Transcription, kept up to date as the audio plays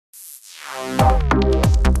Good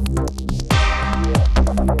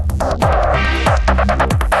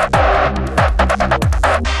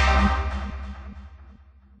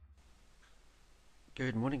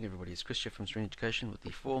morning everybody, it's Chris here from Stream Education with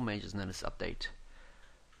the 4 Majors Analysis Update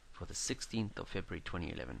for the 16th of February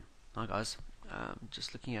 2011. Hi guys,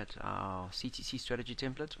 just looking at our CTC strategy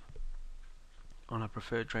template on our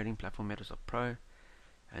preferred trading platform Metals Pro,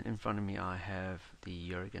 and in front of me I have the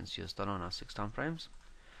Euro against US dollar on our 6 time frames.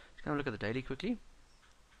 Just going to look at the daily quickly.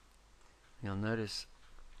 You'll notice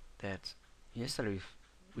that yesterday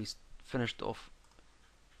we finished off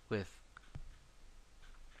with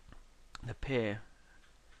the pair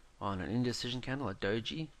on an indecision candle, a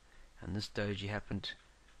doji, and this doji happened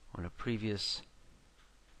on a previous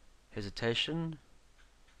hesitation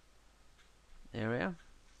area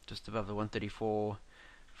just above the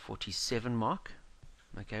 134.47 mark.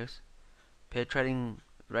 Okay, pair trading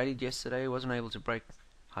rallied yesterday, wasn't able to break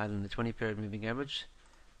higher than the 20 period moving average,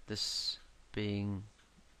 this being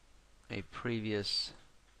a previous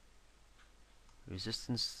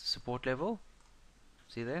resistance support level,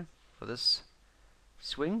 see there, for this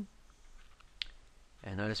swing.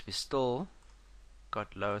 And notice we still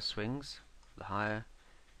got lower swings. The higher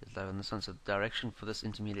is lower than this one, so the direction for this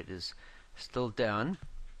intermediate is still down.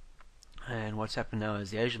 And what's happened now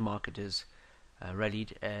is the Asian market is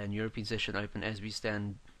rallied, and European session open as we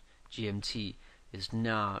stand GMT is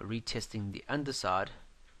now retesting the underside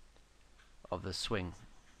of the swing.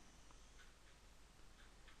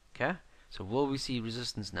 Okay, so will we see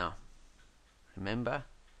resistance now? Remember,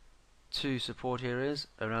 2 support areas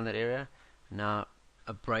around that area, now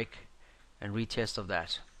a break and retest of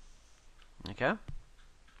that. Okay,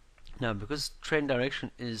 now because trend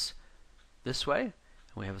direction is this way and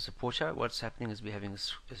we have a support chart, what's happening is we're having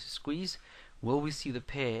a squeeze. Will we see the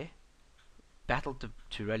pair battle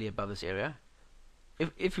to rally above this area?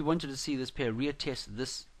 If we wanted to see this pair retest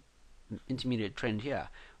this intermediate trend here,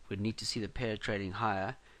 we'd need to see the pair trading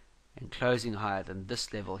higher and closing higher than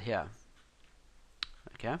this level here,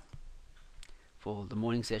 okay, for the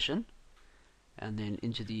morning session, and then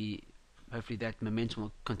into the, hopefully that momentum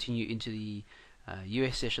will continue into the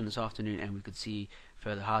US session this afternoon, and we could see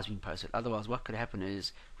further highs being posted. Otherwise, what could happen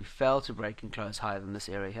is we fail to break and close higher than this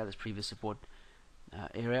area here, this previous support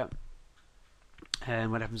area,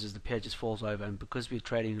 and what happens is the pair just falls over, and because we're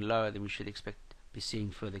trading lower, then we should expect to be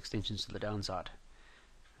seeing further extensions to the downside.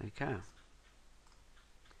 Okay,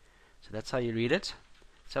 so that's how you read it.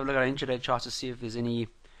 Let's have a look at our intraday chart to see if there's any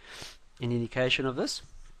indication of this.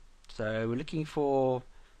 So we're looking for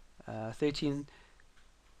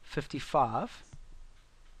 1355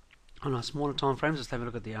 on our smaller time frames. Let's have a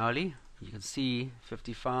look at the hourly. You can see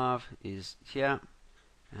 55 is here,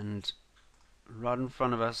 and right in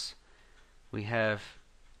front of us we have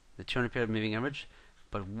the 200 period moving average.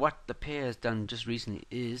 But what the pair has done just recently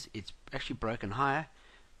is it's actually broken higher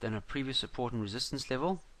than a previous support and resistance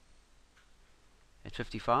level at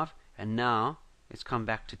 55, and now it's come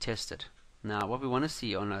back to test it. Now what we want to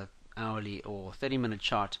see on a hourly or 30-minute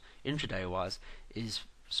chart intraday wise is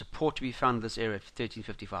support to be found in this area at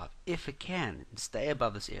 1355. If it can stay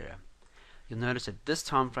above this area, you'll notice at this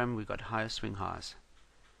time frame we've got higher swing highs.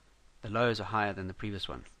 The lows are higher than the previous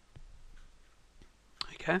one.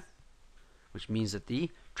 Okay, which means that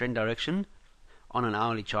the trend direction on an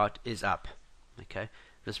hourly chart is up. Okay,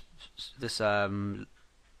 this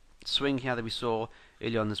swing here that we saw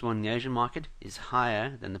earlier on this morning in the Asian market is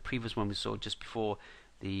higher than the previous one we saw just before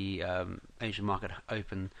the Asian market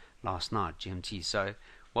opened last night, GMT. So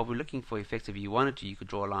what we're looking for, effectively, you wanted to, you could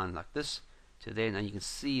draw a line like this to there, and you can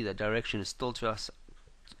see the direction is still to us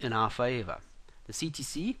in our favor. The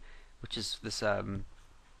CTC, which is this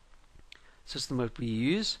system that we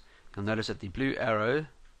use, you'll notice that the blue arrow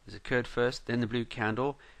is occurred first, then the blue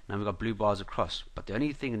candle, and we've got blue bars across. But the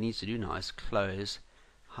only thing it needs to do now is close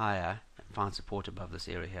higher and find support above this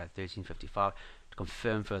area here, 1355, to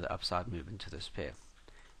confirm further upside movement to this pair.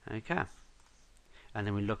 Okay, and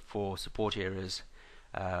then we look for support areas,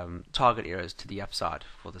 target areas to the upside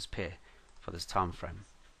for this pair, for this time frame.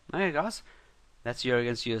 Okay guys, that's Euro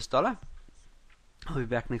against US dollar. I'll be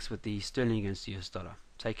back next with the sterling against US dollar.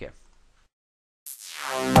 Take care.